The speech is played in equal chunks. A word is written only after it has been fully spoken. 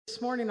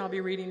This morning I'll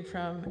be reading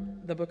from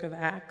the book of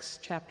Acts,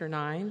 chapter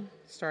 9,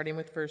 starting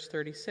with verse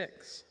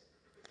 36.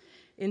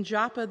 In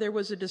Joppa there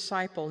was a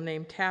disciple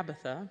named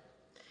Tabitha.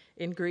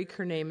 In Greek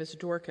her name is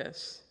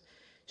Dorcas.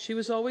 She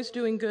was always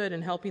doing good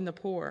and helping the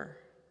poor.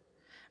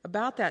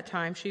 About that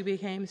time she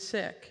became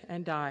sick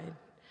and died,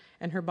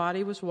 and her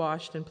body was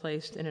washed and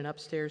placed in an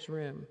upstairs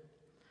room.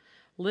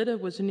 Lydda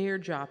was near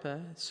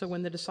Joppa, so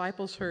when the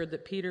disciples heard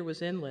that Peter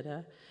was in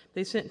Lydda,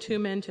 they sent 2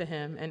 men to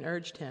him and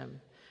urged him,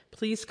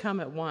 "Please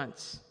come at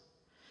once."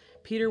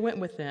 Peter went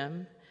with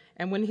them,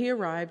 and when he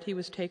arrived, he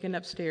was taken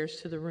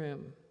upstairs to the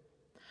room.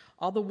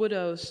 All the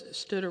widows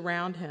stood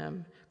around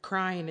him,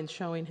 crying and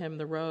showing him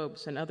the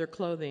robes and other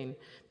clothing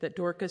that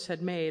Dorcas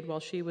had made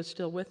while she was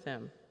still with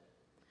them.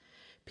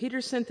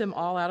 Peter sent them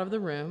all out of the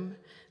room.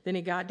 Then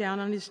he got down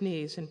on his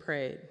knees and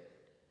prayed.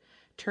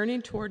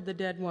 Turning toward the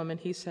dead woman,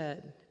 he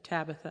said,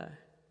 "Tabitha,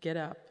 get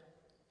up."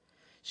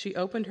 She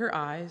opened her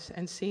eyes,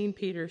 and seeing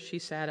Peter, she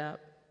sat up.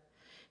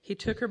 He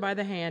took her by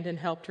the hand and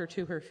helped her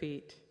to her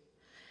feet.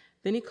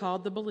 Then he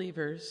called the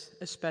believers,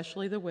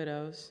 especially the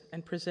widows,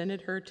 and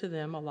presented her to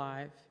them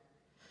alive.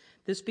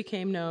 This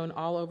became known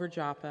all over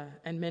Joppa,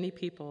 and many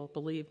people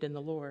believed in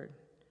the Lord.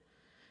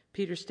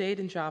 Peter stayed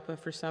in Joppa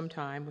for some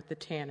time with the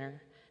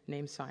tanner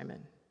named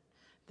Simon.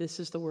 This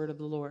is the word of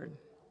the Lord.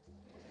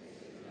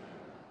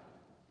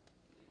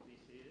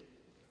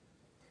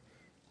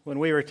 When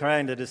we were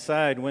trying to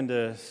decide when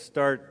to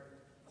start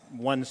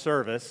one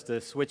service, to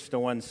switch to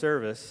one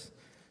service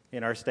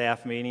in our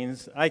staff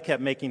meetings, I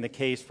kept making the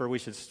case for we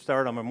should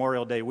start on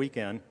Memorial Day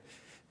weekend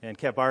and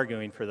kept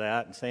arguing for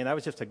that and saying that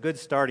was just a good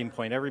starting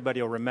point.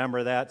 Everybody will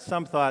remember that.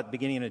 Some thought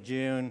beginning of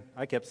June.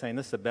 I kept saying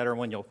this is a better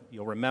one.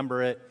 You'll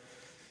remember it.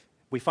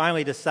 We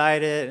finally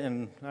decided,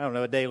 and I don't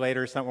know, a day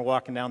later, we're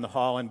walking down the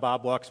hall, and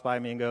Bob walks by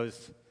me and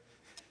goes,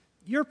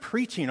 "You're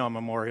preaching on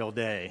Memorial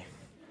Day."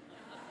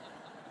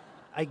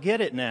 I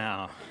get it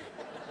now.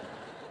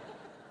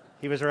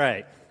 He was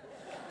right.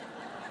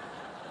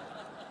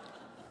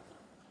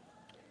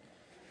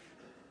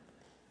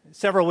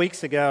 Several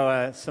weeks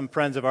ago, some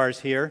friends of ours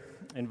here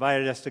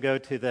invited us to go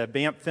to the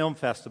Banff Film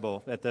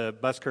Festival at the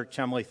Buskirk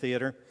Chumley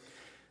Theater.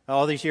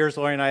 All these years,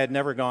 Lori and I had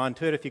never gone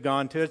to it. If you've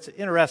gone to it, it's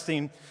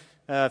interesting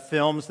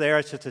films there.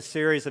 It's just a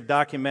series of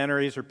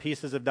documentaries or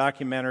pieces of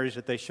documentaries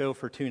that they show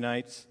for 2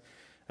 nights.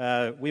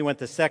 We went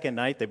the second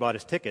night. They bought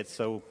us tickets,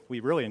 so we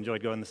really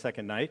enjoyed going the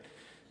second night.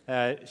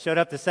 Showed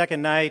up the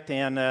second night,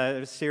 and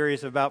a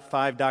series of about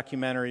 5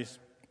 documentaries.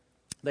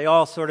 They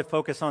all sort of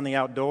focus on the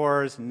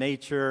outdoors,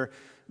 nature,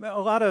 a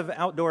lot of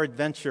outdoor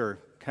adventure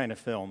kind of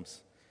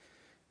films.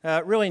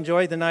 Really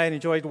enjoyed the night,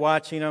 enjoyed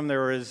watching them.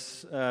 There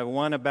was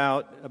one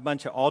about a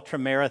bunch of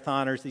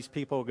ultra-marathoners. These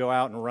people go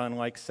out and run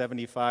like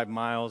 75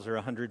 miles or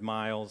 100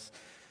 miles.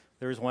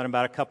 There was one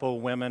about a couple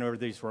of women who were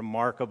these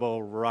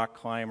remarkable rock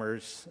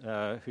climbers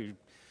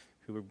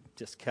who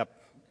just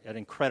kept at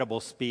incredible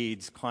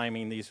speeds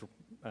climbing these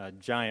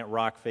giant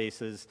rock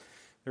faces.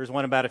 There was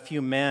one about a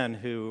few men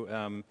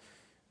who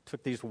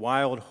took these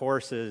wild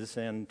horses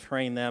and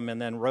trained them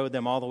and then rode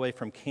them all the way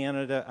from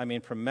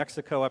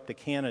Mexico up to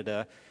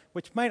Canada,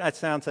 which might not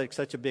sound like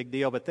such a big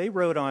deal, but they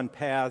rode on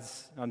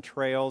paths, on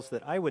trails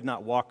that I would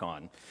not walk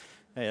on,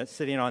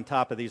 sitting on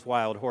top of these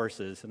wild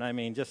horses.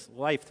 And just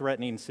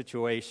life-threatening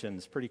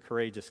situations, pretty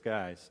courageous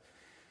guys.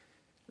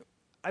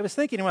 I was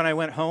thinking when I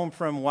went home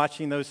from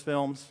watching those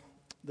films,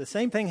 the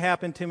same thing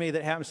happened to me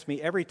that happens to me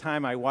every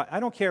time I watch. I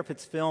don't care if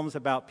it's films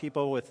about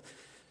people with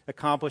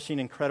accomplishing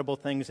incredible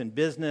things in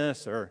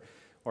business or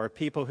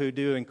people who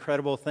do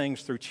incredible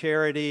things through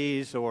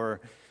charities or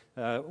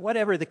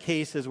whatever the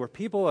case is, where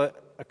people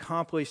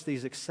accomplish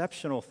these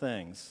exceptional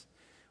things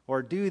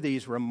or do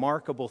these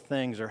remarkable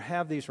things or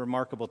have these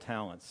remarkable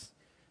talents.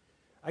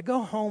 I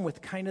go home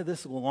with kind of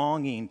this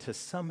longing to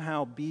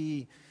somehow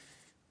be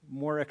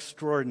more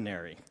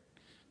extraordinary,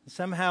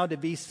 somehow to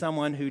be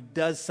someone who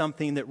does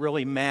something that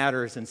really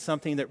matters and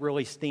something that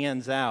really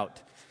stands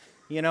out.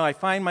 I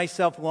find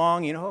myself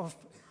longing,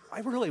 I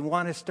really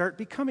want to start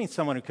becoming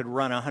someone who could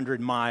run 100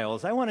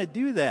 miles. I want to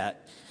do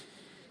that.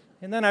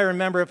 And then I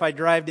remember if I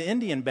drive to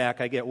Indy and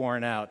back, I get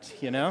worn out,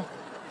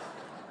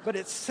 But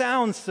it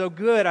sounds so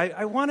good.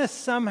 I want to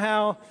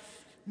somehow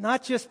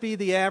not just be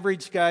the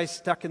average guy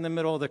stuck in the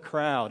middle of the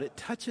crowd. It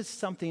touches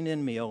something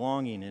in me, a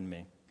longing in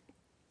me.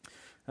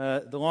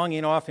 The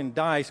longing often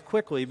dies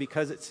quickly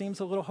because it seems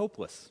a little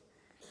hopeless.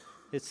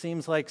 It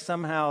seems like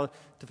somehow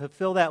to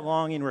fulfill that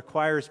longing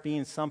requires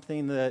being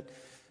something that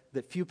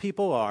few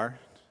people are.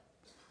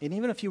 And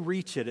even if you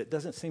reach it, it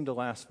doesn't seem to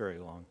last very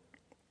long.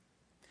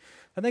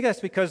 I think that's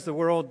because the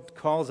world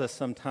calls us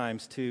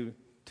sometimes to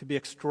be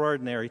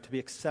extraordinary, to be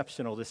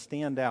exceptional, to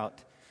stand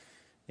out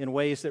in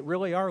ways that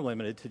really are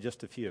limited to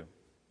just a few.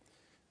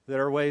 That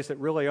are ways that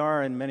really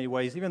are, in many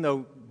ways, even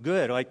though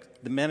good,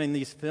 like the men in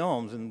these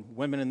films and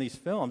women in these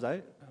films,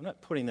 I'm not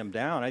putting them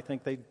down. I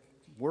think they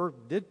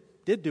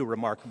did do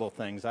remarkable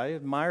things. I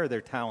admire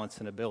their talents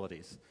and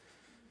abilities.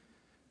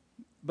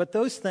 But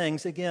those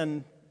things,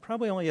 again,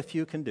 probably only a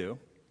few can do.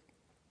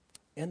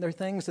 And they're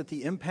things that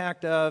the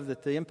impact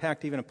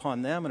even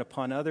upon them and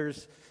upon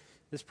others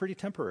is pretty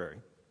temporary.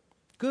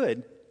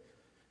 good,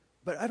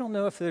 but I don't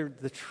know if they're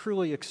the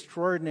truly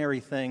extraordinary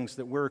things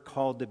that we're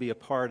called to be a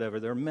part of, or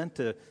they're meant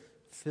to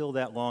fill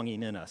that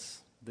longing in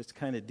us that's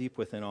kind of deep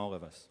within all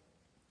of us.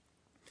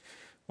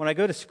 When I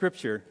go to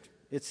Scripture,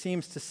 it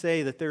seems to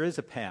say that there is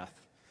a path.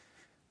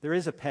 There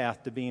is a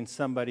path to being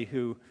somebody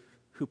who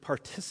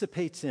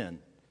participates in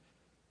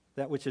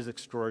that which is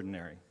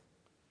extraordinary,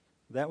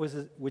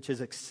 which is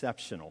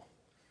exceptional,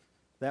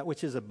 that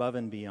which is above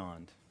and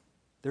beyond.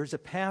 There's a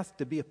path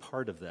to be a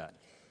part of that.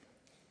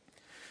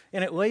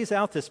 And it lays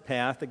out this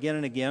path again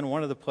and again.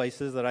 One of the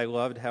places that I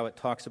loved how it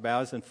talks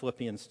about is in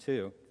Philippians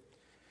 2,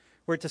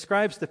 where it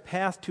describes the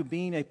path to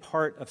being a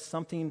part of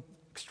something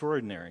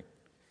extraordinary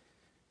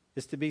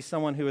is to be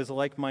someone who is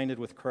like-minded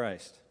with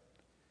Christ,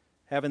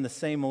 having the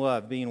same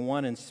love, being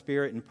one in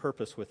spirit and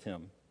purpose with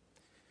Him.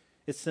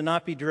 It's to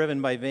not be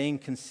driven by vain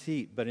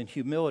conceit, but in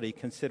humility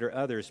consider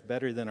others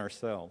better than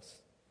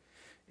ourselves.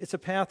 It's a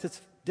path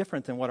that's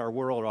different than what our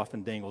world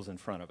often dangles in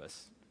front of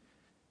us.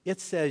 It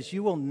says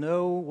you will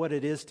know what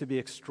it is to be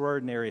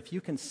extraordinary if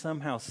you can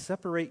somehow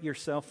separate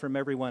yourself from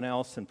everyone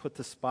else and put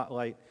the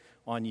spotlight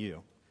on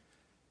you.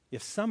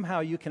 If somehow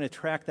you can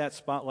attract that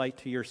spotlight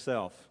to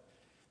yourself,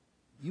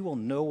 you will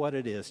know what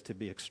it is to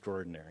be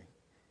extraordinary.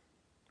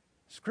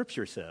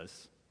 Scripture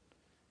says,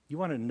 you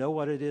want to know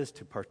what it is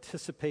to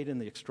participate in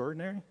the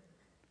extraordinary?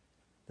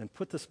 Then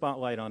put the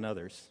spotlight on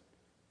others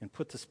and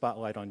put the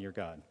spotlight on your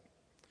God.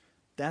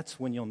 That's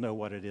when you'll know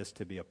what it is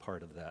to be a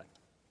part of that,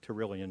 to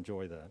really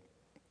enjoy that.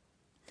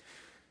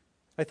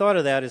 I thought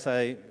of that as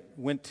I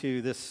went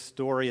to this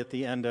story at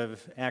the end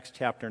of Acts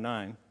chapter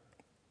 9.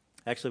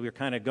 Actually, we were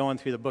kind of going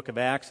through the book of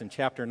Acts, and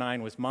chapter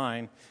 9 was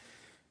mine.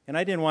 And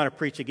I didn't want to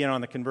preach again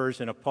on the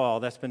conversion of Paul.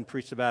 That's been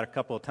preached about a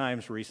couple of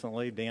times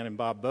recently, Dan and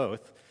Bob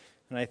both.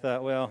 And I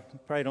thought, well,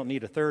 probably don't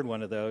need a third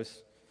one of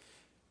those.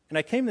 And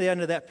I came to the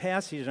end of that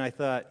passage, and I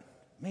thought,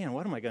 man,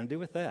 what am I going to do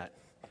with that?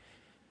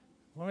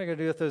 What am I going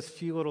to do with those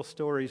few little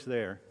stories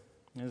there?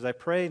 And as I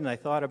prayed and I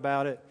thought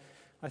about it,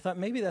 I thought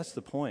maybe that's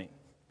the point.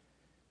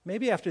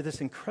 Maybe after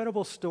this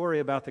incredible story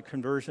about the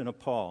conversion of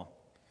Paul,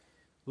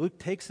 Luke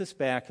takes us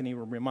back and he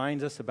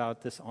reminds us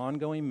about this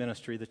ongoing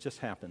ministry that just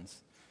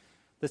happens.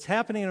 That's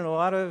happening in a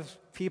lot of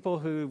people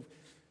who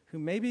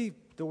maybe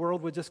the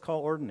world would just call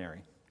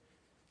ordinary.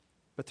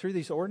 But through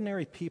these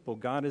ordinary people,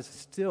 God is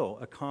still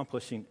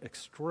accomplishing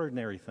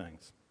extraordinary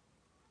things,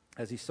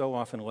 as He so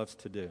often loves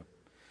to do.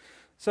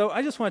 So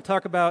I just want to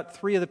talk about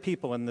three of the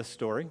people in this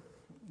story.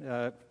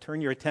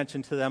 Turn your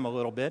attention to them a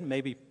little bit,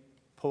 maybe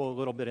pull a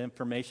little bit of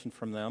information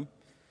from them.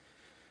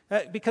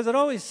 Because it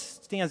always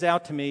stands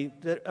out to me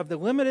that of the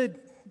limited,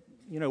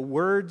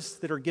 words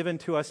that are given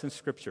to us in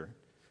Scripture,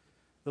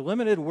 the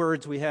limited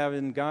words we have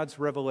in God's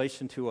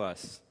revelation to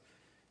us,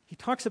 He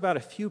talks about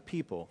a few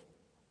people.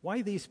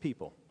 Why these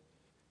people?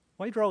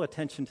 Why draw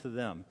attention to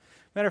them?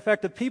 Matter of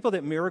fact, the people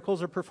that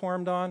miracles are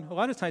performed on, a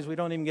lot of times we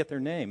don't even get their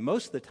name.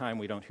 Most of the time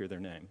we don't hear their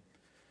name.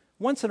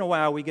 Once in a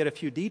while we get a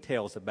few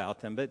details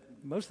about them, but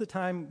most of the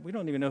time we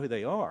don't even know who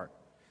they are.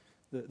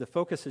 The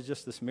focus is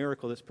just this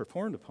miracle that's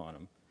performed upon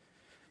them.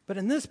 But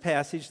in this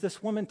passage,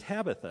 this woman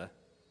Tabitha,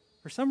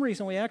 for some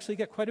reason we actually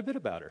get quite a bit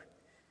about her.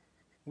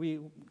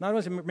 Not only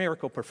was a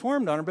miracle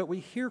performed on her, but we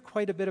hear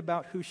quite a bit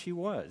about who she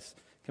was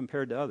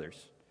compared to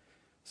others.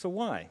 So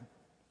why?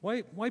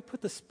 Why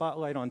put the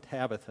spotlight on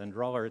Tabitha and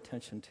draw our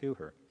attention to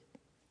her?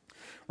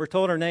 We're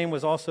told her name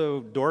was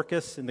also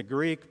Dorcas in the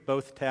Greek.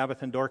 Both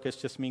Tabitha and Dorcas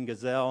just mean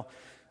gazelle.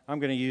 I'm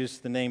going to use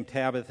the name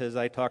Tabitha as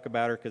I talk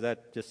about her because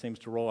that just seems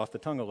to roll off the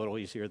tongue a little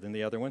easier than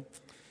the other one.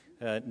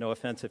 No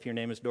offense if your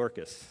name is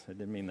Dorcas. I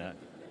didn't mean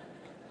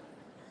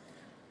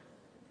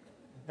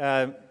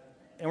that.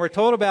 And we're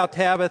told about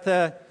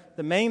Tabitha,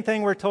 the main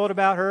thing we're told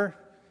about her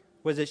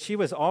was that she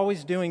was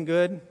always doing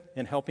good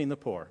and helping the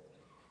poor.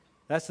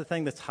 That's the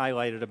thing that's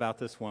highlighted about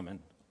this woman,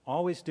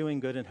 always doing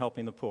good and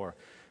helping the poor.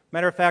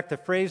 Matter of fact, the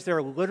phrase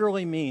there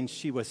literally means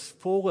she was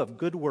full of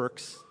good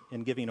works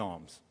and giving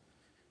alms.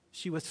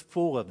 She was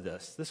full of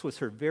this. This was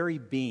her very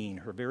being,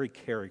 her very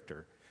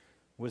character,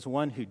 was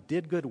one who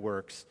did good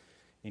works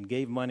and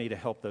gave money to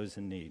help those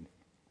in need.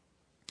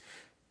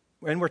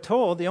 And we're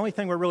told, the only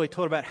thing we're really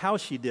told about how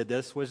she did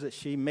this was that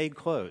she made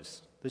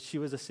clothes, that she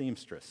was a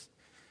seamstress,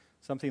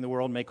 something the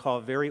world may call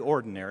very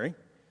ordinary.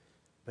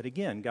 But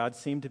again, God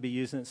seemed to be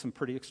using it in some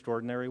pretty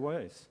extraordinary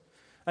ways.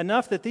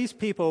 Enough that these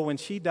people, when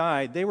she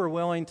died, they were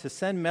willing to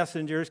send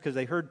messengers because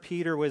they heard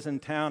Peter was in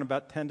town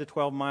about 10 to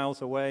 12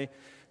 miles away.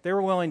 They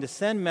were willing to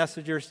send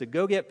messengers to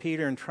go get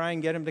Peter and try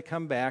and get him to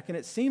come back. And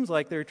it seems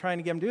like they were trying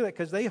to get him to do that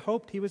because they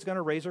hoped he was going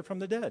to raise her from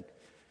the dead.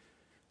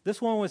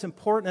 This woman was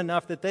important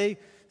enough that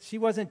she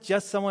wasn't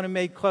just someone who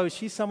made clothes.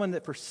 She's someone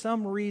that for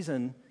some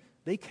reason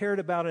they cared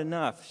about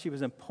enough. She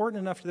was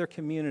important enough to their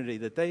community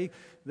that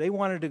they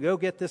wanted to go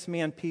get this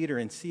man Peter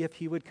and see if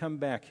he would come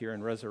back here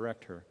and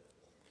resurrect her.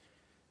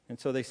 And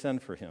so they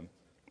send for him.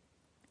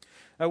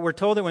 We're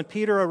told that when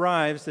Peter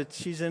arrives that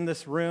she's in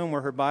this room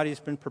where her body's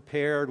been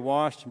prepared,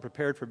 washed, and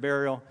prepared for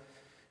burial,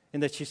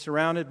 and that she's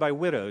surrounded by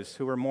widows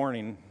who are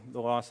mourning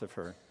the loss of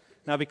her.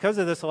 Now, because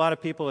of this, a lot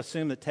of people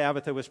assume that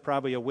Tabitha was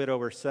probably a widow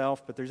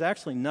herself, but there's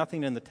actually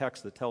nothing in the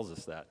text that tells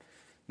us that.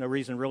 No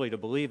reason really to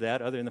believe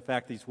that, other than the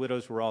fact these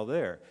widows were all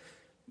there.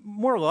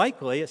 More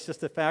likely, it's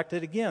just the fact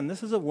that, again,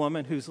 this is a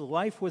woman whose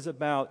life was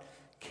about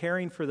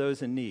caring for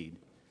those in need.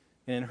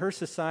 And in her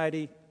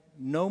society,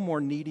 no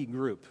more needy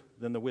group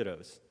than the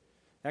widows.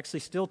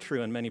 Actually, still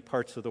true in many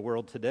parts of the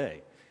world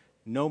today.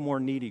 No more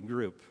needy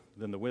group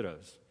than the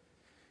widows.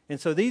 And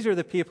so these are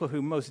the people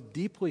who most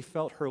deeply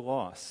felt her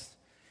loss,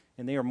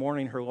 and they are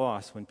mourning her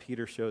loss when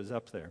Peter shows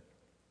up there.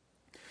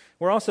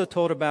 We're also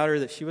told about her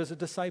that she was a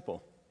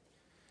disciple.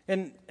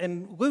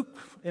 And Luke,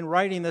 in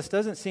writing this,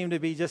 doesn't seem to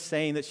be just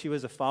saying that she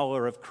was a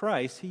follower of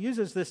Christ. He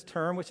uses this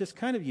term, which is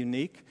kind of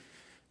unique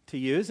to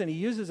use, and he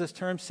uses this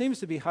term, seems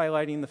to be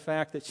highlighting the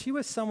fact that she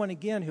was someone,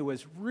 again, who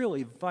was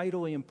really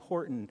vitally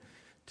important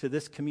to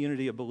this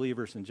community of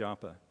believers in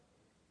Joppa.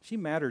 She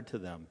mattered to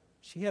them.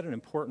 She had an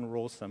important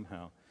role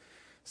somehow.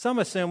 Some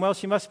assume, well,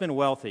 she must have been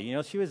wealthy. You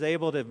know, she was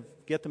able to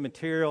get the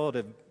material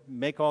to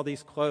make all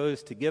these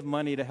clothes, to give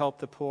money to help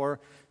the poor.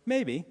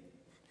 Maybe.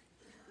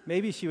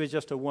 Maybe she was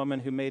just a woman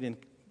who made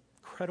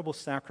incredible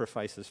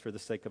sacrifices for the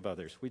sake of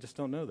others. We just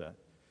don't know that.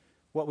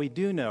 What we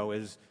do know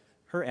is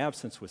her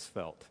absence was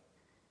felt.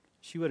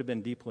 She would have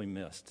been deeply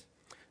missed.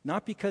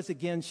 Not because,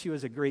 again, she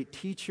was a great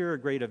teacher, a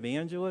great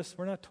evangelist.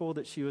 We're not told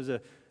that she was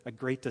a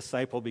great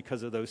disciple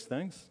because of those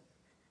things.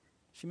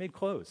 She made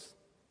clothes.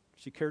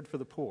 She cared for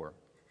the poor.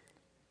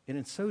 And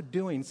in so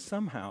doing,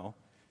 somehow,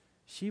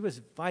 she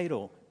was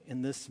vital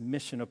in this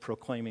mission of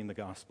proclaiming the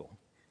gospel.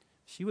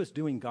 She was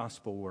doing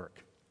gospel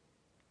work,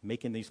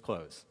 making these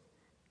clothes,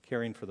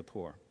 caring for the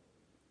poor.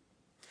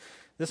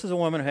 This is a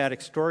woman who had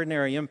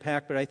extraordinary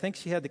impact, but I think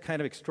she had the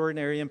kind of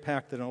extraordinary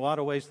impact that in a lot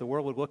of ways the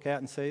world would look at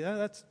and say, oh,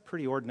 that's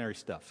pretty ordinary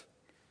stuff.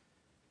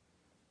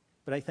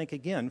 But I think,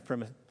 again,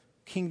 from a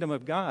kingdom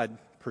of God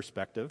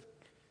perspective,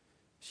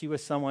 she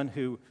was someone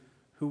who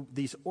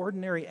these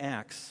ordinary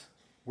acts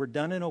were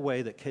done in a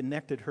way that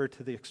connected her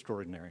to the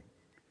extraordinary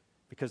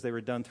because they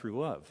were done through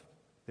love.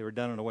 They were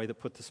done in a way that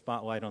put the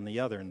spotlight on the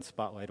other and the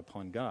spotlight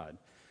upon God.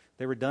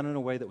 They were done in a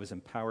way that was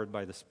empowered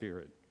by the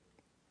Spirit.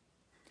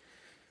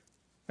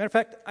 Matter of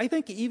fact, I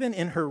think even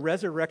in her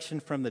resurrection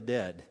from the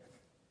dead,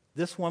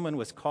 this woman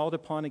was called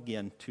upon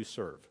again to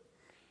serve.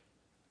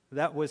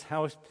 That was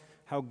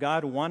how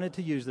God wanted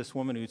to use this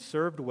woman who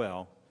served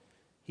well.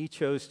 He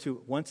chose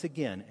to once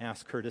again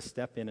ask her to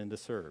step in and to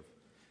serve.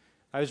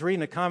 I was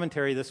reading a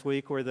commentary this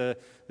week where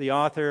the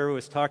author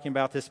was talking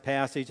about this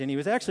passage, and he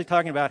was actually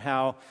talking about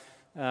how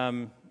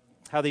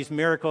these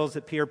miracles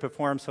that Peter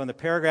performed. So in the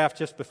paragraph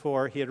just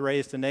before, he had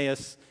raised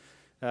Aeneas,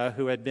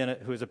 who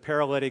was a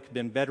paralytic,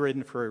 been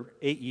bedridden for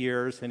 8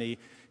 years, and he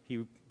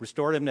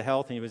restored him to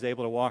health, and he was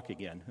able to walk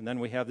again. And then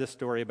we have this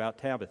story about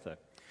Tabitha.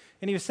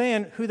 And he was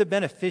saying who the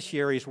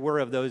beneficiaries were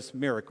of those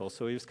miracles,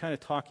 so he was kind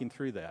of talking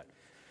through that.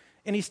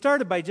 And he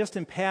started by just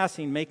in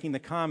passing making the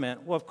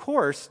comment, well, of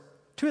course,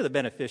 two of the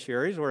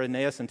beneficiaries were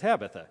Aeneas and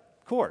Tabitha,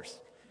 of course.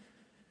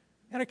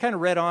 And I kind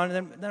of read on,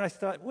 and then I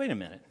thought, wait a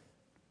minute.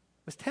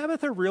 Was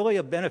Tabitha really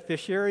a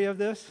beneficiary of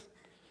this?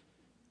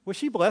 Was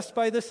she blessed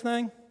by this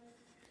thing?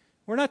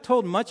 We're not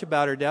told much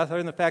about her death other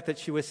than the fact that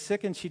she was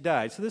sick and she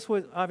died. So this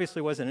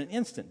obviously wasn't an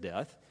instant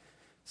death.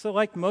 So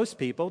like most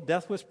people,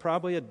 death was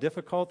probably a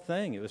difficult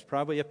thing. It was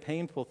probably a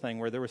painful thing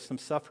where there was some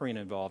suffering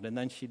involved, and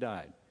then she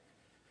died.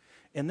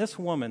 And this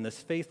woman, this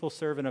faithful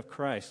servant of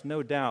Christ,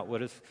 no doubt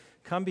would have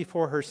come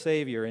before her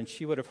Savior, and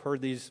she would have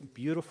heard these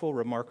beautiful,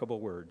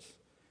 remarkable words.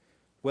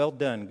 Well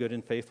done, good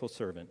and faithful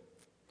servant.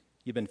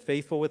 You've been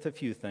faithful with a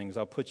few things.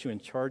 I'll put you in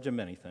charge of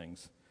many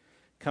things.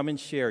 Come and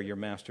share your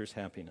master's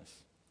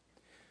happiness.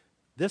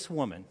 This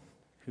woman,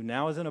 who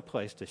now is in a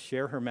place to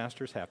share her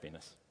master's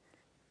happiness,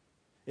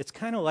 it's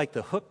kind of like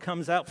the hook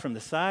comes out from the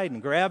side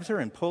and grabs her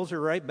and pulls her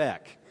right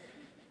back.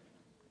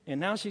 And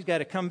now she's got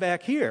to come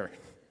back here.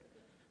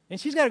 And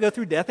she's got to go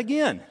through death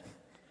again.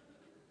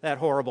 That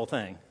horrible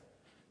thing.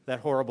 That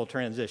horrible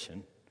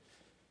transition.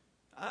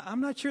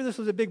 I'm not sure this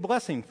was a big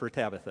blessing for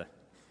Tabitha.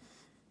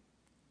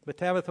 But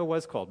Tabitha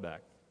was called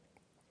back.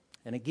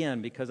 And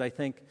again, because I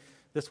think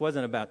this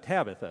wasn't about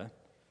Tabitha,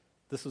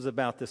 this was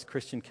about this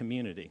Christian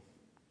community.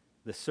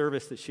 The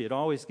service that she had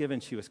always given,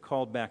 she was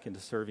called back into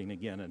serving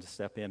again and to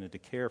step in and to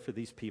care for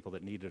these people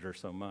that needed her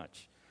so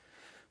much.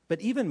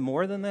 But even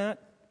more than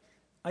that,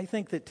 I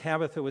think that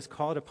Tabitha was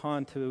called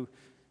upon to,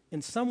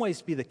 in some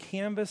ways, be the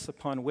canvas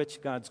upon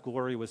which God's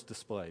glory was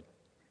displayed.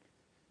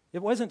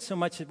 It wasn't so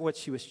much what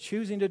she was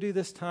choosing to do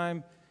this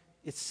time,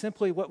 it's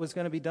simply what was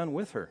going to be done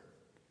with her.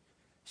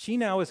 She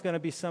now was going to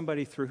be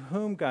somebody through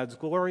whom God's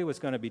glory was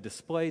going to be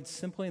displayed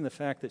simply in the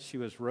fact that she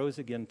was rose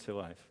again to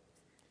life.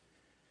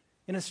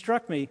 And it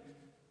struck me,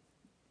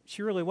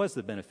 she really was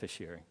the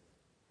beneficiary.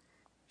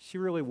 She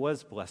really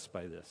was blessed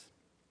by this.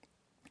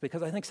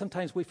 Because I think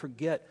sometimes we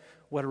forget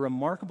what a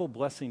remarkable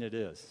blessing it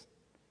is.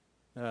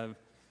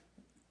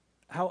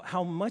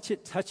 How much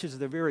it touches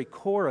the very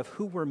core of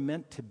who we're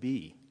meant to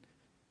be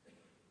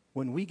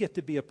when we get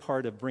to be a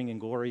part of bringing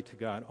glory to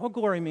God. All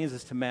glory means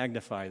is to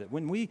magnify that.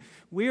 When we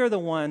are the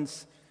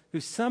ones who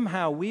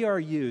somehow we are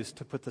used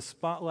to put the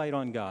spotlight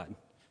on God,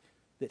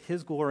 that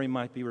his glory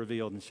might be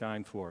revealed and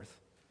shine forth.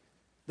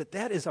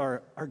 That is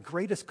our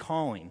greatest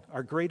calling,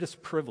 our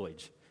greatest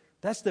privilege.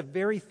 That's the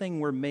very thing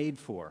we're made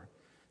for.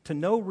 To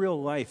know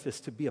real life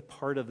is to be a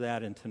part of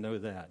that and to know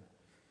that.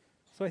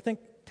 So I think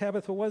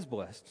Tabitha was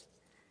blessed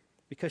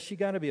because she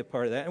got to be a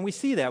part of that. And we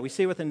see that. We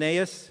see with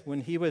Aeneas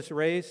when he was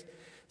raised,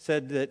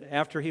 said that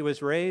after he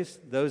was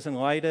raised, those in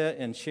Lydda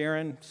and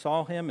Sharon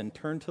saw him and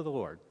turned to the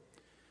Lord.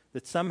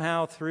 That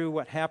somehow through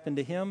what happened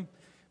to him,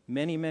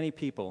 many, many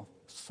people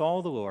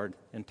saw the Lord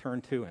and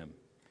turned to him.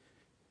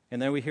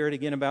 And then we hear it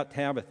again about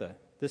Tabitha.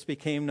 This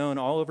became known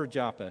all over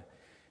Joppa,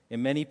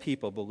 and many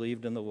people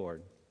believed in the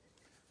Lord.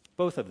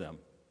 Both of them,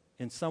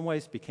 in some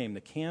ways, became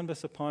the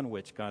canvas upon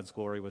which God's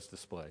glory was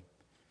displayed.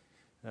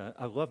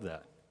 I love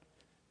that.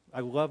 I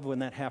love when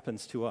that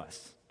happens to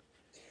us.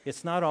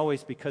 It's not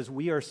always because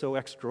we are so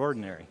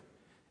extraordinary.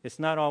 It's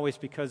not always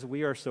because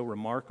we are so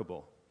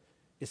remarkable.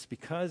 It's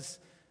because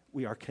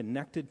we are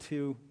connected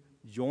to,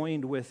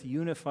 joined with,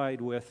 unified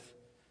with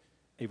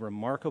a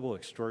remarkable,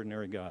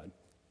 extraordinary God.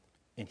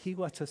 And he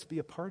lets us be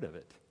a part of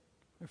it.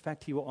 In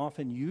fact, he will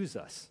often use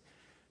us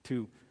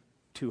to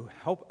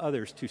help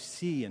others to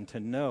see and to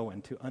know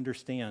and to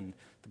understand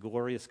the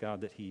glorious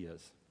God that he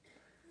is.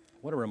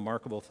 What a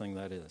remarkable thing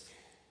that is.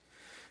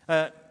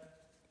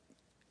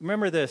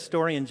 Remember the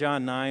story in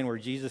John 9 where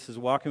Jesus is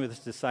walking with his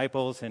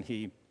disciples and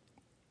he's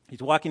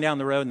walking down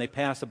the road and they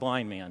pass a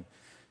blind man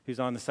who's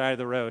on the side of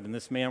the road. And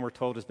this man, we're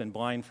told, has been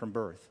blind from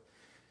birth.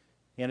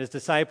 And his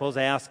disciples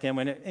ask him,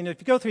 and if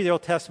you go through the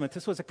Old Testament,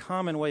 this was a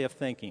common way of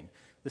thinking,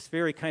 this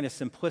very kind of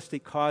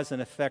simplistic cause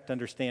and effect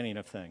understanding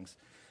of things.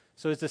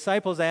 So his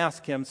disciples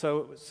ask him,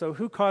 so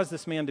who caused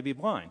this man to be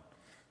blind?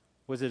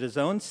 Was it his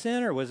own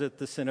sin or was it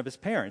the sin of his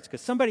parents?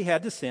 Because somebody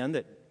had to sin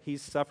that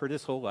he's suffered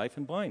his whole life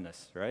in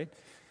blindness, right?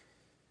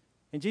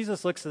 And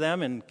Jesus looks at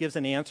them and gives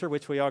an answer,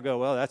 which we all go,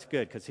 well, that's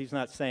good, because he's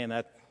not saying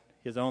that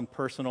his own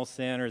personal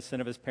sin or the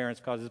sin of his parents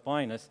causes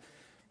blindness.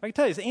 I can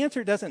tell you, his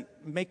answer doesn't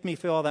make me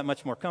feel all that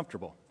much more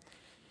comfortable,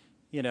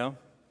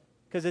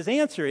 because his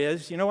answer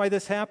is, you know why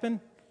this happened?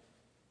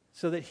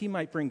 So that he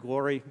might bring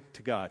glory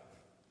to God,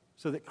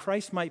 so that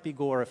Christ might be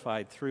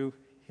glorified through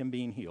him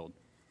being healed.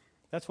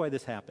 That's why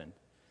this happened.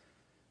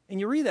 And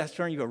you read that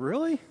story and you go,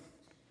 really?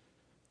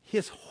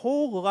 His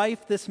whole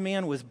life this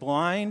man was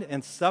blind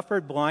and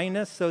suffered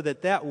blindness so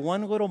that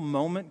one little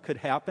moment could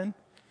happen?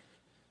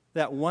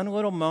 That one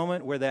little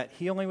moment where that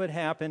healing would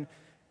happen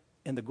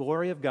and the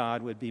glory of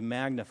God would be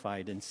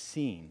magnified and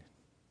seen.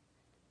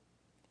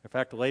 In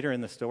fact, later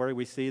in the story,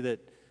 we see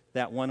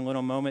that one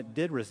little moment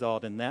did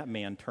result in that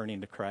man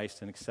turning to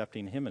Christ and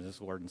accepting him as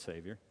his Lord and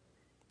Savior.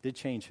 It did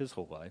change his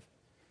whole life.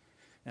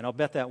 And I'll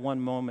bet that one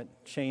moment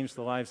changed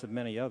the lives of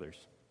many others.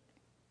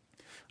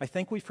 I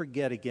think we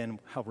forget again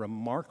how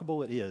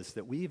remarkable it is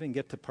that we even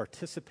get to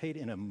participate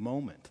in a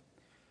moment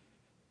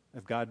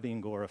of God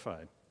being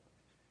glorified.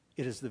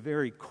 It is the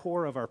very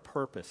core of our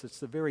purpose. It's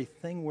the very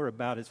thing we're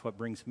about. It's what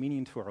brings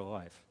meaning to our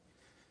life.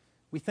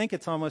 We think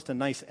it's almost a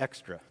nice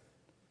extra.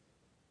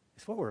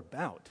 It's what we're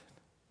about.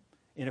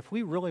 And if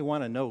we really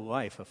want to know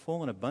life, a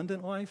full and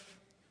abundant life,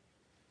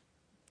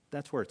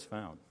 that's where it's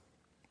found.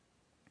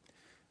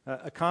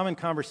 A common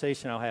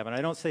conversation I'll have, and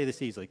I don't say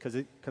this easily because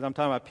I'm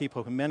talking about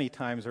people who many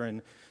times are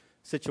in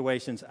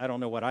situations I don't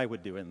know what I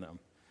would do in them.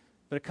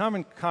 But a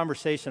common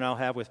conversation I'll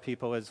have with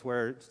people is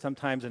where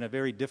sometimes in a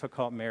very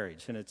difficult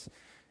marriage, and it's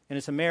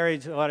a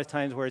marriage a lot of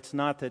times where it's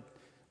not that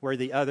where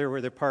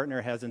their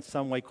partner has in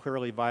some way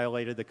clearly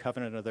violated the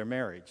covenant of their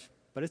marriage,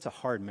 but it's a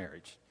hard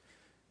marriage.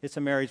 It's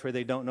a marriage where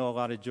they don't know a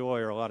lot of joy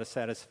or a lot of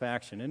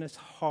satisfaction, and it's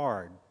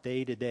hard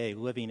day to day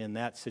living in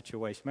that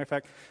situation. Matter of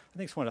fact, I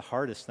think it's one of the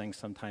hardest things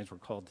sometimes we're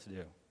called to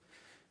do.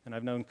 And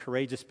I've known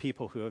courageous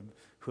people who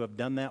have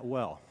done that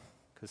well,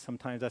 because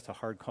sometimes that's a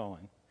hard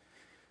calling.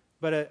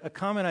 But a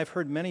comment I've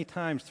heard many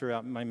times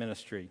throughout my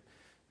ministry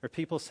are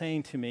people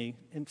saying to me,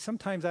 and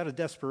sometimes out of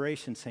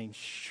desperation, saying,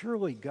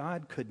 surely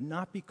God could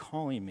not be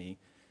calling me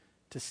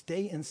to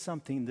stay in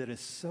something that is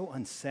so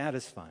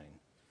unsatisfying,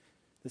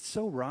 that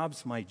so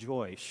robs my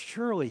joy.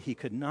 Surely he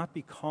could not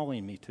be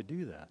calling me to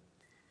do that.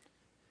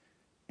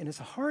 And it's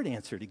a hard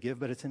answer to give,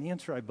 but it's an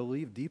answer I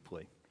believe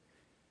deeply.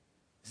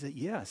 Is that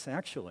yes,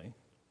 actually,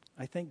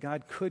 I think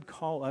God could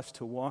call us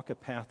to walk a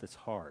path that's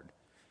hard,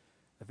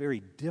 a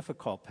very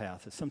difficult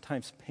path, a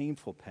sometimes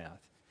painful path.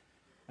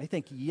 I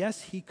think,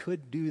 yes, he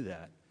could do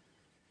that,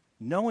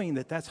 knowing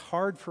that that's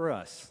hard for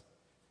us,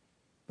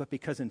 but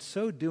because in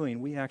so doing,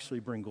 we actually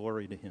bring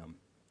glory to him.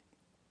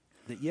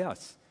 That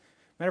yes.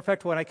 Matter of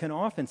fact, what I can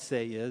often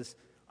say is,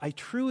 I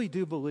truly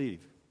do believe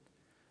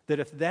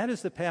that if that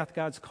is the path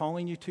God's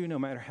calling you to, no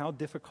matter how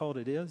difficult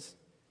it is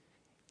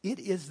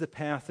the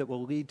path that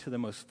will lead to the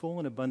most full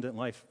and abundant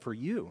life for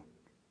you,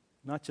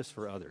 not just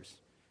for others.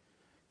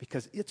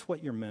 Because it's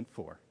what you're meant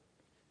for.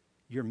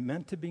 You're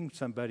meant to be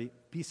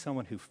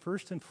someone who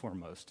first and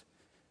foremost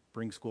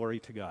brings glory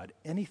to God.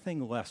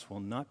 Anything less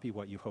will not be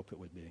what you hope it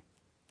would be.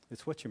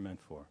 It's what you're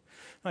meant for.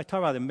 Now, I talk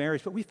about the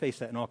marriage, but we face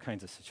that in all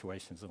kinds of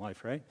situations in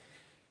life, right?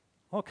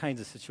 All kinds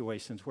of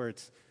situations where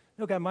it's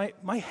no, God,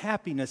 my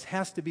happiness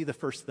has to be the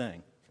first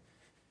thing.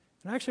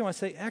 And I actually want to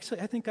say,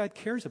 I think God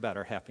cares about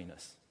our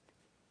happiness.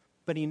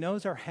 But he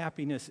knows our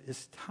happiness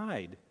is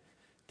tied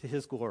to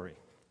his glory.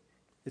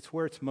 It's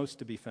where it's most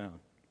to be found.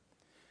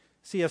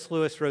 C.S.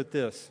 Lewis wrote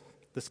this: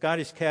 the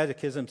Scottish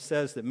Catechism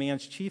says that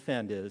man's chief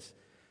end is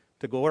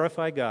to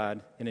glorify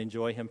God and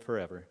enjoy him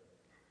forever.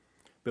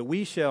 But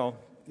we shall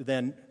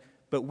then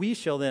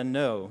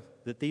know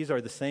that these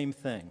are the same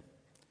thing.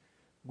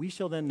 We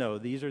shall then know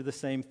these are the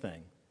same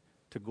thing,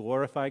 to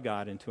glorify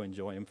God and to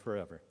enjoy him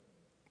forever.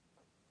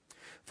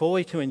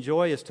 Fully to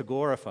enjoy is to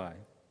glorify.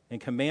 And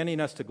commanding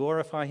us to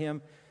glorify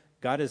him,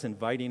 God is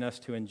inviting us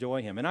to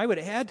enjoy him. And I would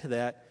add to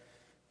that,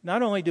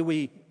 not only do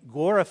we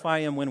glorify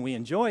him when we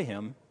enjoy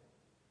him,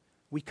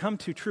 we come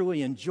to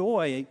truly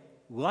enjoy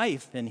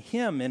life and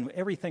him and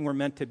everything we're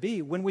meant to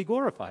be when we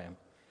glorify him.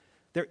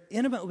 They're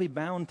intimately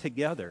bound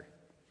together.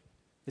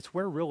 It's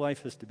where real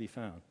life is to be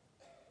found.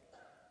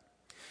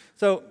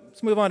 So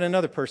let's move on to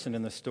another person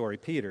in this story,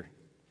 Peter.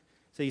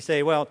 So you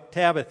say, well,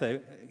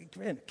 Tabitha,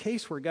 a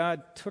case where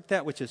God took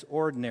that which is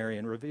ordinary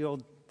and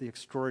revealed the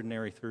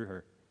extraordinary through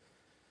her.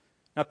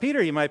 Now,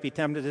 Peter, you might be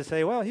tempted to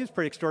say, well, he was a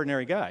pretty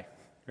extraordinary guy,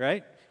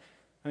 right?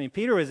 I mean,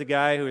 Peter was a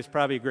guy who was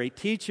probably a great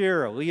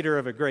teacher, a leader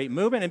of a great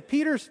movement, and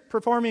Peter's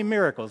performing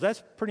miracles.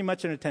 That's pretty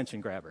much an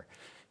attention grabber,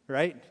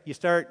 right? You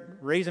start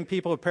raising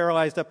people who are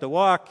paralyzed up to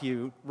walk,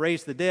 you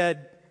raise the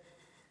dead.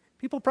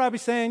 People are probably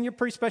saying, you're a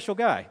pretty special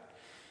guy.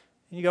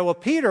 And you go, well,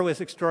 Peter was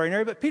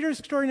extraordinary, but Peter's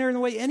extraordinary in the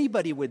way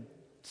anybody would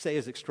say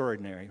is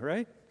extraordinary,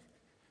 right?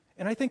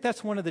 And I think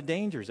that's one of the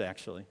dangers,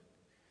 actually.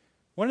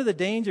 One of the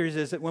dangers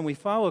is that when we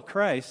follow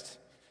Christ,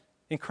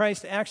 and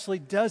Christ actually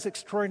does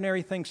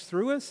extraordinary things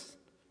through us,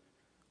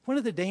 one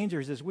of the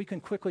dangers is we can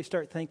quickly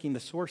start thinking the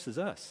source is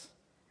us,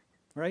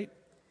 right?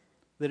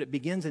 That it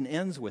begins and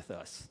ends with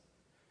us.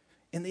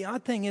 And the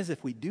odd thing is,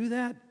 if we do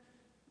that,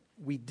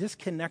 we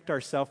disconnect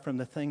ourselves from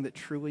the thing that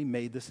truly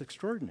made this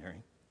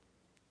extraordinary.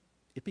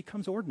 It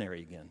becomes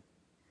ordinary again.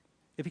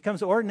 It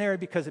becomes ordinary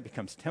because it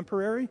becomes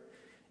temporary.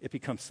 It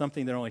becomes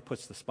something that only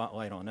puts the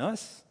spotlight on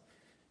us.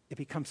 It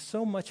becomes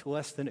so much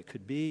less than it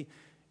could be,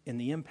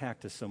 and the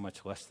impact is so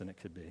much less than it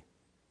could be.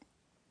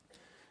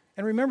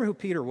 And remember who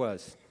Peter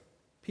was.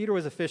 Peter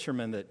was a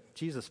fisherman that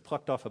Jesus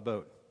plucked off a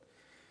boat.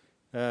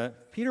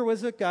 Peter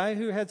was a guy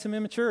who had some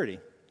immaturity.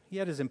 He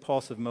had his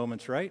impulsive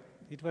moments, right?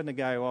 He wasn't a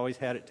guy who always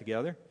had it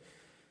together.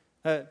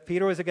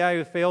 Peter was a guy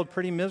who failed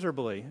pretty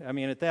miserably. I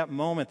mean, at that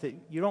moment, that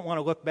you don't want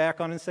to look back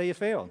on and say you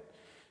failed,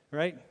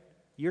 right?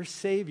 Your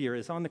Savior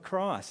is on the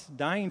cross,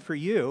 dying for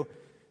you,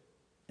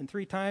 and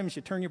 3 times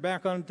you turn your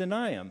back on and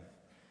deny him.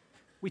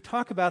 We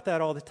talk about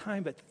that all the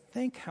time, but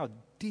think how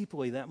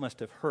deeply that must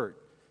have hurt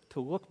to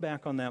look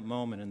back on that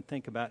moment and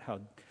think about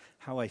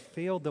how I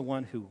failed the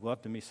one who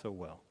loved me so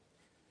well.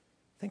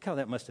 Think how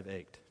that must have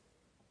ached.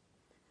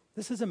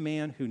 This is a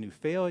man who knew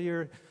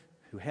failure,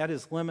 who had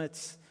his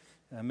limits,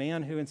 a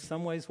man who in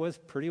some ways was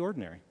pretty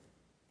ordinary.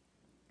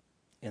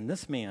 And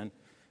this man,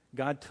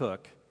 God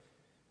took,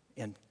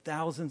 and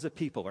thousands of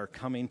people are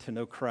coming to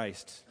know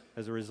Christ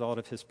as a result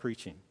of his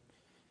preaching.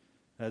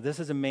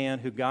 This is a man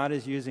who God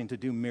is using to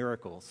do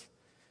miracles.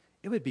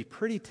 It would be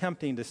pretty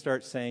tempting to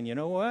start saying, you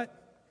know what?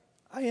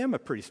 I am a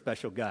pretty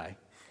special guy.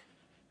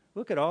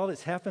 Look at all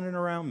that's happening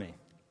around me.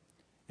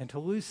 And to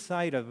lose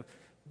sight of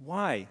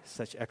why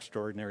such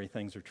extraordinary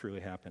things are truly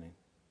happening.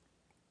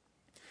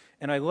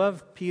 And I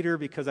love Peter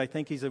because I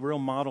think he's a real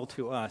model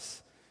to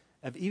us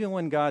of even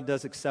when God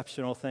does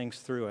exceptional things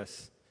through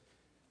us,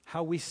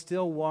 how we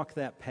still walk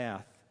that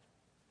path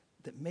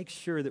that makes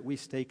sure that we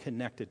stay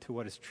connected to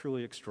what is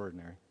truly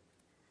extraordinary.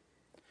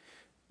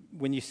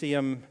 When you see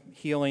him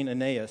healing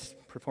Aeneas,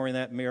 performing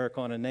that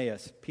miracle on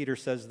Aeneas, Peter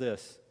says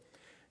this: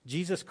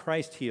 Jesus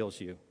Christ heals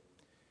you.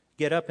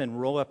 Get up and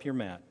roll up your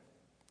mat.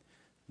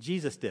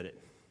 Jesus did it.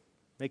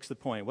 Makes the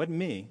point. It wasn't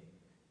me.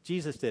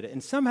 Jesus did it.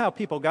 And somehow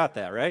people got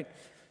that, right?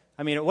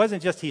 I mean, it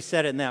wasn't just he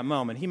said it in that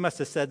moment. He must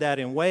have said that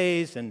in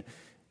ways and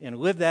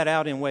lived that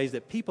out in ways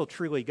that people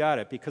truly got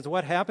it. Because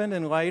what happened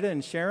in Lydda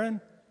and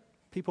Sharon?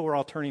 People were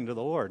all turning to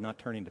the Lord, not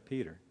turning to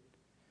Peter.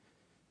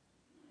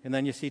 And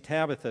then you see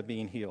Tabitha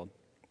being healed.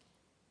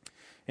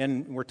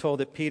 And we're told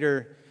that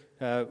Peter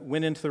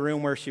went into the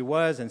room where she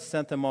was and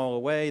sent them all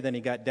away. Then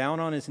he got down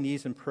on his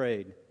knees and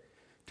prayed.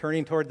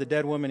 Turning toward the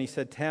dead woman, he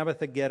said,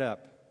 "Tabitha, get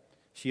up."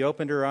 She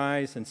opened her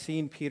eyes, and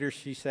seeing Peter,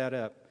 she sat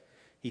up.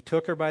 He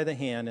took her by the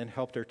hand and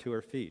helped her to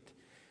her feet.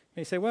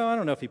 And you say, well, I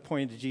don't know if he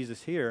pointed to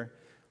Jesus here.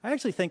 I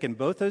actually think in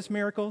both those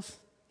miracles,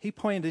 he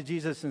pointed to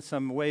Jesus in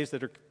some ways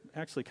that are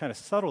actually kind of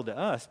subtle to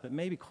us, but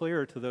maybe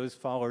clearer to those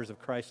followers of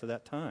Christ of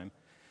that time.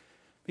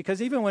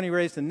 Because even when he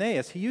raised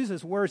Aeneas, he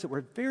uses words that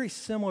were very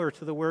similar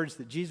to the words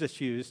that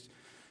Jesus used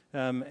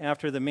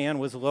after the man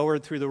was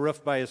lowered through the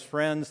roof by his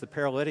friends, the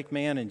paralytic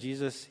man, and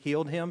Jesus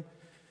healed him.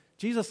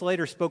 Jesus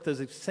later spoke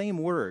those same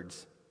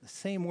words, the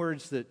same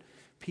words that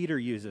Peter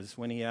uses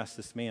when he asked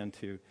this man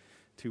to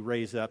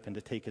raise up and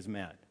to take his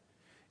mat.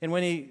 And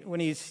when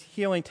he's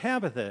healing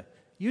Tabitha,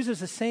 uses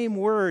the same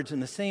words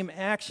and the same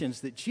actions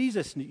that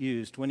Jesus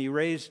used when he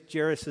raised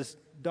Jairus'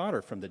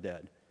 daughter from the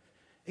dead.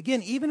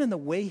 Again, even in the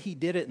way he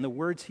did it and the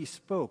words he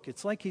spoke,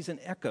 it's like he's an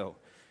echo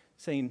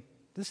saying,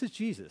 this is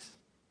Jesus.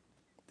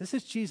 This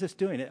is Jesus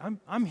doing it.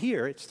 I'm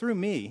here. It's through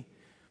me.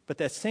 But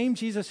that same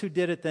Jesus who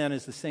did it then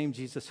is the same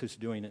Jesus who's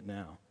doing it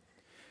now.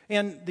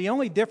 And the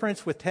only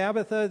difference with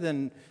Tabitha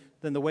than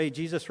the way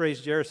Jesus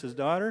raised Jairus'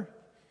 daughter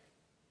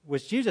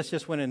was Jesus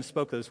just went in and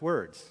spoke those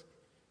words.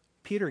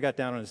 Peter got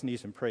down on his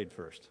knees and prayed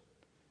first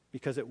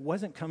because it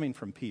wasn't coming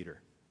from Peter.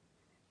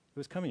 It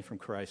was coming from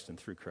Christ and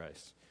through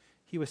Christ.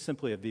 He was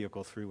simply a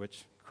vehicle through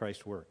which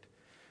Christ worked.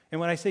 And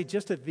when I say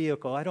just a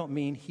vehicle, I don't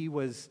mean he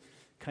was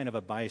kind of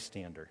a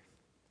bystander.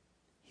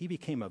 He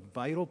became a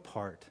vital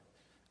part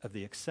of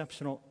the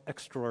exceptional,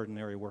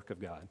 extraordinary work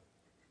of God.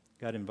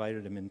 God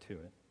invited him into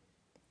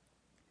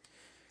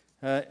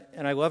it.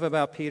 And I love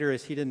about Peter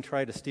is he didn't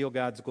try to steal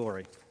God's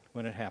glory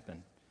when it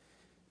happened.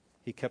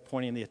 He kept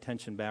pointing the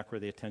attention back where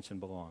the attention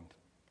belonged.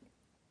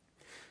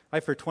 I,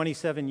 for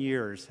 27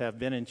 years, have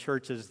been in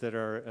churches that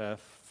are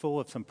full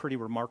of some pretty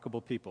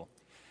remarkable people.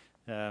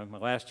 My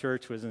last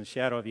church was in the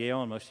shadow of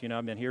Yale, and most of you know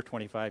I've been here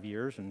 25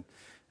 years, and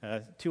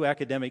 2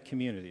 academic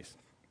communities.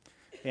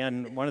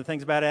 And one of the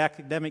things about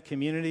academic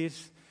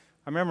communities,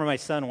 I remember my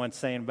son once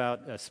saying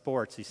about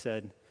sports, he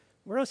said,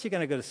 where else are you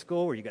going to go to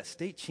school where you got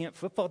state champ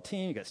football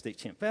team, you got state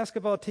champ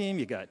basketball team,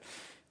 you got,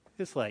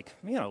 it's like,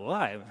 man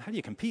alive, how do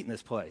you compete in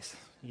this place,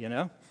 you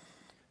know?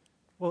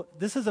 Well,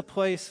 this is a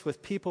place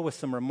with people with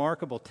some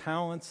remarkable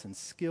talents and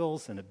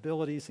skills and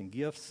abilities and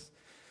gifts,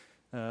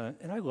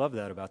 and I love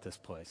that about this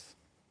place.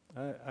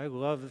 I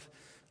love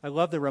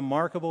the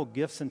remarkable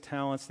gifts and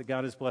talents that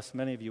God has blessed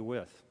many of you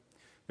with.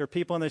 There are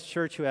people in this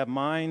church who have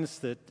minds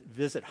that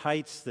visit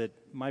heights that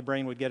my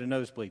brain would get a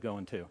nosebleed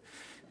going to,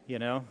 you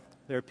know?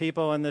 There are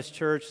people in this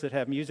church that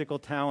have musical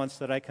talents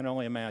that I can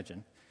only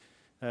imagine.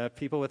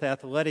 People with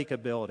athletic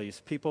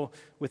abilities, people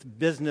with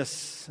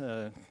business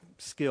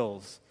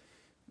skills,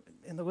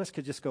 and the list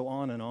could just go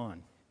on and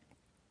on.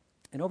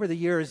 And over the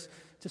years,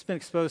 just been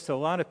exposed to a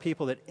lot of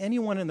people that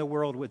anyone in the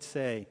world would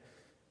say,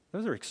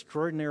 those are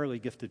extraordinarily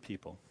gifted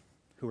people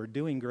who are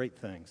doing great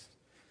things.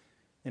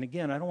 And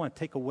again, I don't want to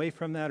take away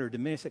from that or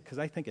diminish it because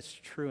I think it's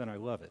true and I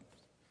love it.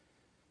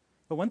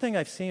 But one thing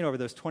I've seen over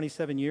those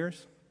 27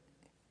 years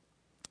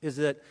is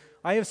that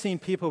I have seen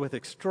people with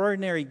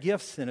extraordinary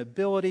gifts and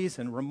abilities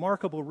and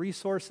remarkable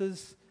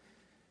resources,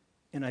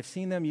 and I've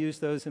seen them use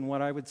those in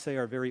what I would say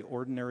are very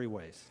ordinary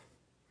ways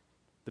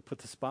that put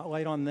the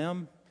spotlight on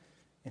them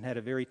and had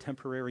a very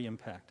temporary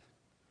impact.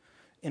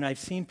 And I've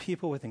seen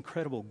people with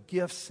incredible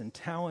gifts and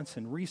talents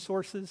and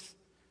resources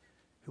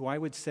who I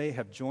would say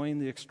have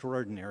joined the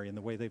extraordinary in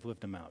the way they've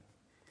lived them out.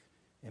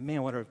 And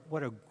man,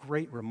 what a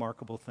great,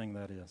 remarkable thing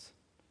that is.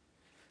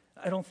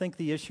 I don't think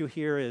the issue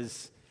here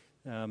is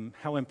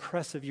how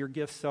impressive your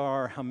gifts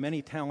are, how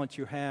many talents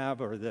you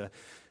have, or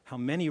how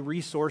many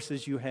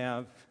resources you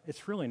have.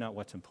 It's really not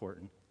what's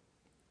important.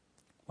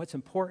 What's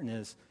important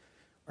is,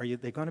 are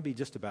they going to be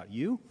just about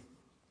you?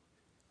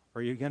 Or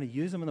are you going to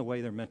use them in the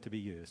way they're meant to be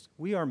used?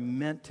 We are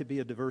meant to be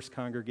a diverse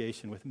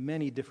congregation with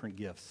many different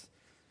gifts.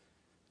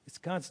 It's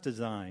God's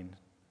design.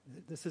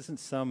 This isn't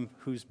some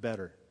who's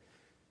better.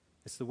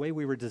 It's the way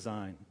we were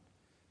designed.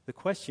 The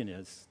question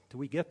is, do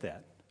we get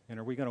that? And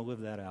are we going to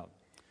live that out?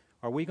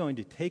 Are we going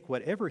to take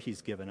whatever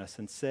He's given us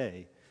and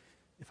say,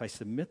 if I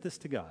submit this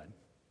to God,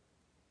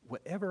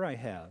 whatever I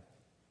have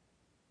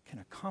can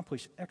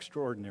accomplish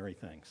extraordinary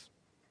things?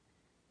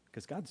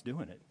 Because God's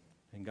doing it,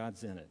 and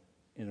God's in it,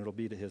 and it'll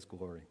be to His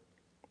glory.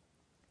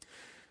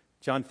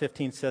 John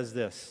 15 says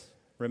this,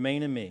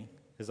 remain in me,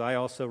 as I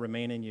also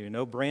remain in you.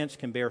 No branch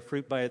can bear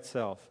fruit by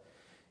itself.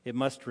 It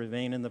must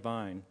remain in the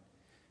vine.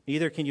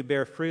 Neither can you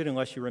bear fruit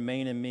unless you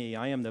remain in me.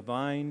 I am the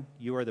vine,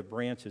 you are the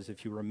branches.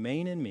 If you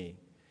remain in me,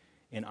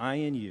 and I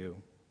in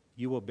you,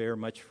 you will bear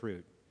much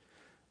fruit.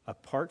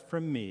 Apart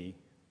from me,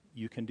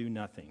 you can do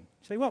nothing.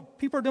 You say, well,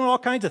 people are doing all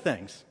kinds of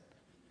things.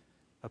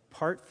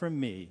 Apart from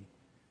me,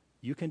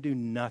 you can do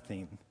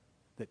nothing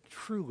that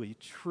truly,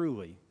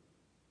 truly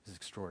is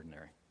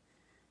extraordinary.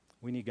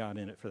 We need God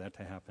in it for that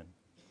to happen.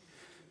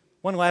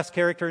 One last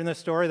character in this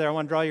story that I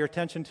want to draw your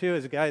attention to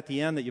is a guy at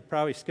the end that you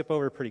probably skip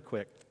over pretty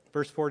quick.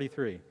 Verse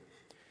 43.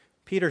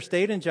 Peter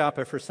stayed in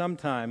Joppa for some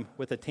time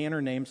with a tanner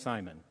named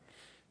Simon.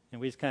 And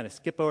we just kind of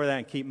skip over that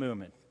and keep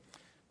moving.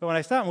 But when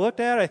I stopped and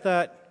looked at it, I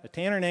thought, a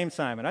tanner named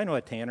Simon. I know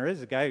what a tanner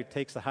is, a guy who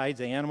takes the hides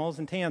of animals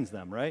and tans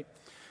them, right?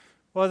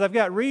 Well, as I've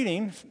got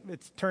reading,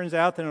 it turns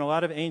out that in a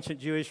lot of ancient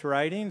Jewish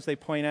writings, they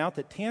point out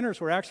that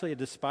tanners were actually a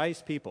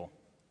despised people.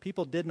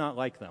 People did not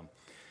like them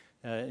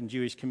in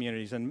Jewish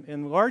communities.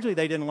 And largely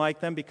they didn't like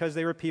them because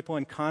they were people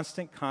in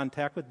constant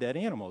contact with dead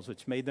animals,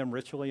 which made them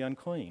ritually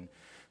unclean.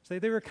 So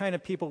they were kind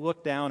of people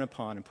looked down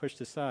upon and pushed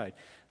aside.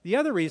 The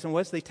other reason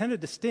was they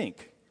tended to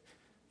stink.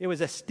 It was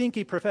a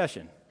stinky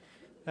profession.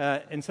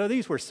 And so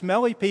these were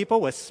smelly people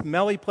with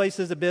smelly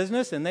places of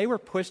business, and they were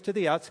pushed to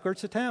the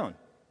outskirts of town.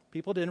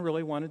 People didn't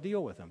really want to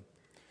deal with them.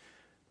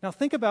 Now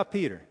think about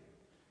Peter.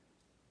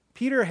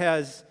 Peter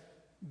has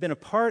been a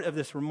part of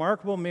this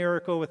remarkable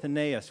miracle with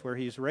Aeneas, where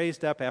he's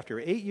raised up after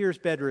 8 years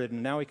bedridden,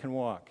 and now he can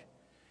walk.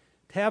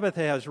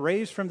 Tabitha has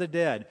raised from the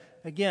dead.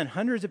 Again,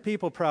 hundreds of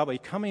people probably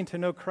coming to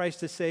know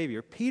Christ as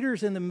Savior.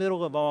 Peter's in the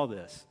middle of all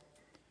this.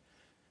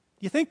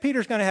 Do you think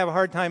Peter's going to have a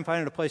hard time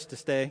finding a place to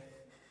stay?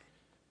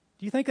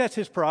 Do you think that's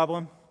his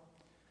problem?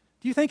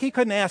 Do you think he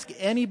couldn't ask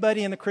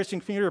anybody in the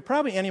Christian community, or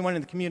probably anyone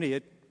in the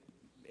community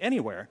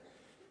anywhere,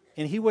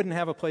 and he wouldn't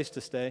have a place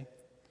to stay?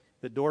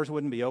 The doors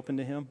wouldn't be open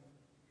to him?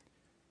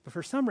 But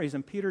for some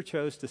reason, Peter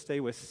chose to stay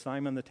with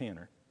Simon the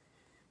tanner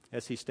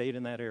as he stayed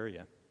in that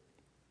area.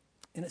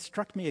 And it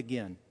struck me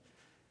again.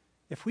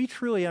 If we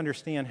truly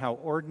understand how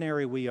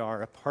ordinary we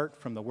are apart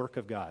from the work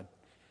of God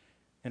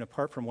and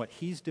apart from what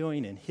He's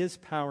doing in His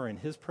power and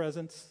His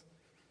presence,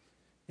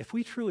 if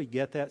we truly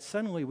get that,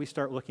 suddenly we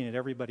start looking at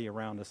everybody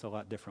around us a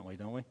lot differently,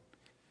 don't we?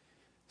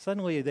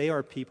 Suddenly they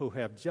are people who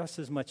have just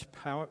as much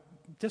power,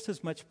 just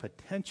as much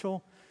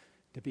potential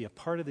to be a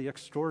part of the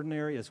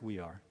extraordinary as we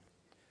are.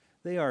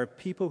 They are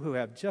people who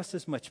have just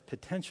as much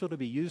potential to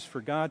be used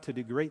for God to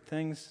do great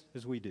things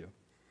as we do.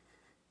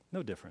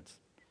 No difference.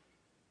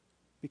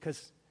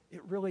 Because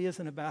it really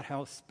isn't about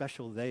how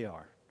special they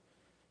are.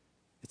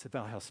 It's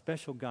about how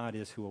special God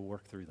is who will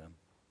work through them.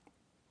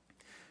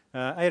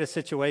 I had a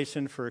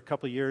situation for a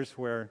couple of years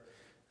where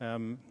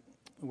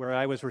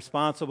I was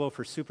responsible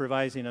for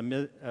supervising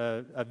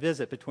a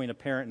visit between a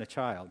parent and a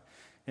child.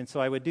 And so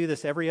I would do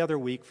this every other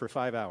week for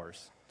 5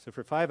 hours. So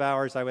for 5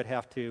 hours, I would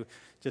have to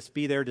just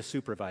be there to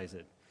supervise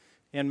it.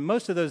 And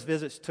most of those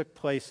visits took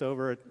place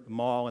over at the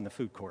mall and the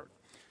food court.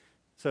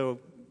 So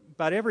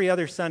about every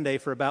other Sunday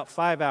for about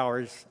 5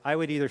 hours, I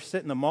would either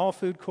sit in the mall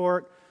food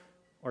court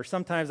or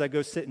sometimes I'd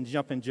go sit and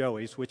Jumpin'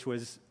 Joey's, which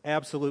was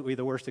absolutely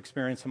the worst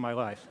experience of my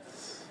life.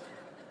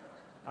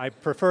 I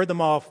preferred the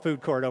mall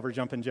food court over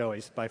Jumpin'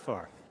 Joey's by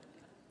far.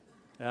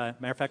 Matter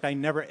of fact, I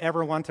never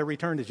ever want to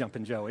return to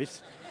Jumpin'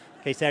 Joey's,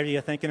 in case any of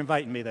you think of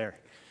inviting me there.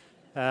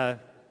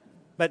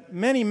 But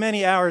many,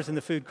 many hours in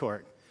the food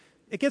court.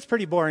 It gets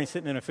pretty boring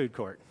sitting in a food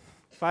court.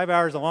 5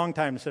 hours is a long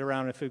time to sit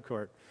around in a food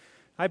court.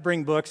 I'd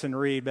bring books and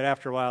read, but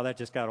after a while that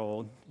just got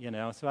old,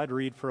 so I'd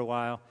read for a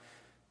while.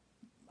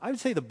 I would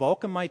say the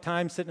bulk of my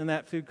time sitting in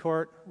that food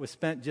court was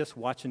spent just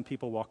watching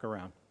people walk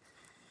around.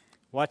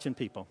 Watching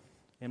people.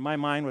 And my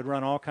mind would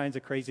run all kinds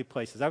of crazy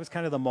places. I was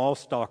kind of the mall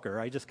stalker.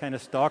 I just kind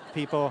of stalked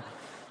people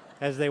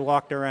as they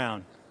walked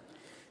around.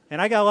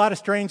 And I got a lot of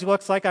strange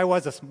looks like I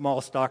was a mall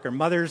stalker.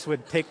 Mothers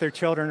would take their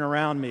children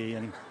around me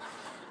and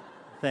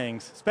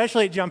things,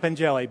 especially at Jumpin'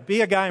 Joey.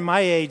 Be a guy my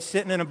age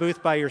sitting in a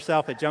booth by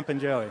yourself at Jumpin'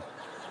 Joey.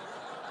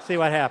 See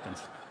what happens.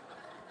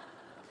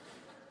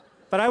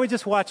 But I would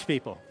just watch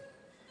people.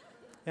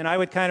 And I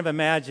would kind of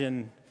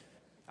imagine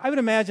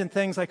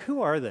things like,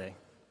 who are they?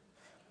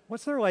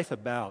 What's their life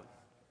about?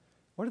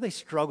 What do they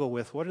struggle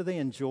with? What do they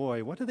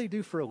enjoy? What do they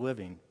do for a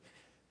living?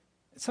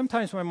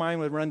 Sometimes my mind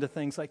would run to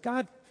things like,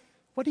 God,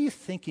 what are you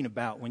thinking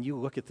about when you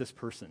look at this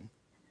person?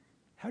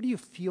 How do you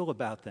feel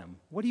about them?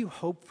 What do you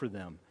hope for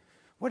them?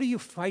 What are you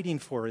fighting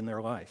for in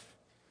their life?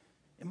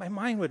 And my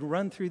mind would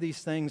run through these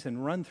things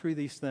and run through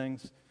these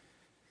things.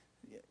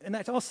 And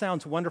that all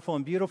sounds wonderful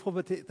and beautiful,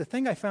 but the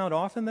thing I found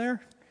often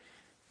there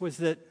was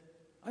that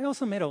I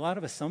also made a lot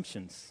of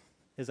assumptions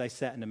as I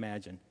sat and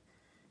imagined.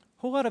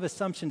 A whole lot of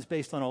assumptions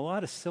based on a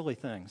lot of silly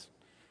things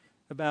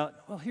about,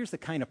 well, here's the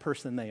kind of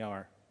person they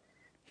are.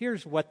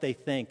 Here's what they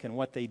think and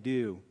what they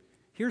do.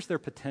 Here's their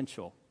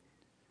potential.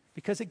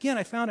 Because again,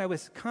 I found I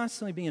was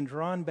constantly being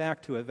drawn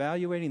back to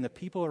evaluating the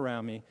people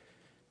around me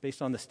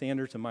based on the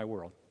standards of my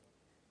world.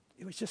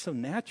 It was just so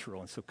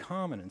natural and so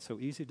common and so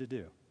easy to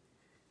do.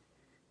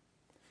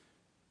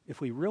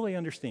 If we really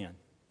understand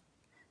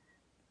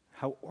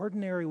how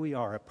ordinary we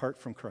are apart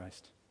from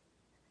Christ,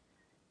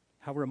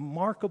 how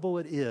remarkable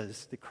it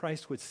is that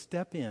Christ would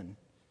step in,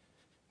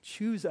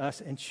 choose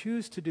us, and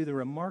choose to do the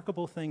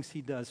remarkable things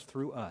He does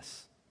through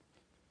us,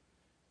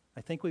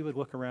 I think we would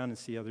look around and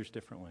see others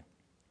differently,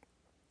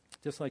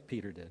 just like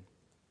Peter did.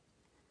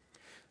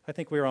 I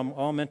think we're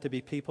all meant to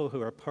be people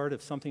who are part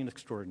of something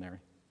extraordinary.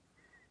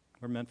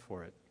 We're meant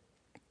for it.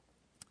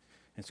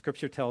 And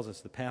Scripture tells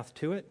us the path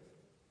to it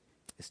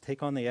is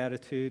take on the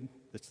attitude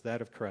that's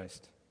that of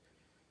Christ,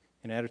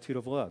 an attitude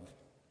of love,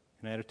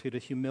 an attitude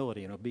of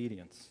humility and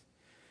obedience,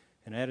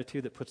 an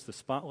attitude that puts the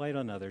spotlight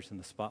on others and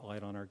the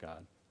spotlight on our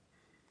God.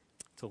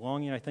 It's a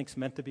longing I think is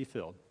meant to be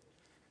filled,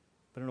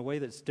 but in a way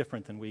that's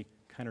different than we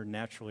kind of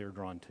naturally are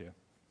drawn to.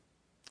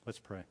 Let's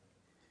pray.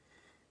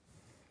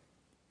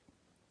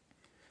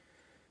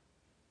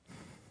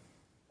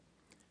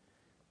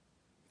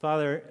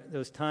 Father,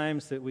 those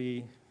times that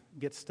we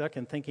get stuck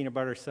in thinking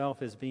about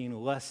ourselves as being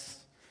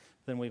less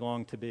than we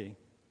long to be,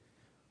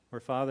 or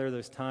Father,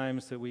 those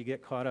times that we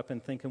get caught up in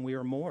thinking we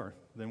are more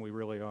than we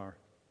really are,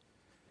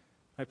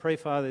 I pray,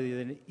 Father, that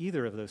in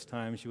either of those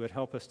times you would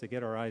help us to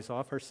get our eyes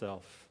off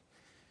ourselves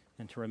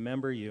and to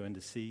remember you and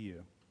to see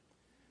you.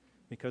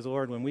 Because,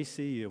 Lord, when we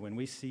see you, when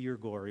we see your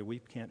glory, we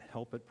can't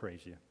help but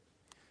praise you.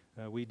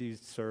 We do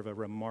serve a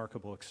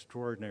remarkable,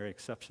 extraordinary,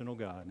 exceptional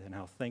God, and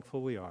how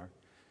thankful we are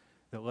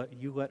that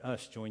you let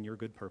us join your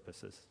good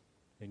purposes.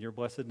 In your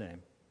blessed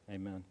name,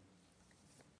 amen.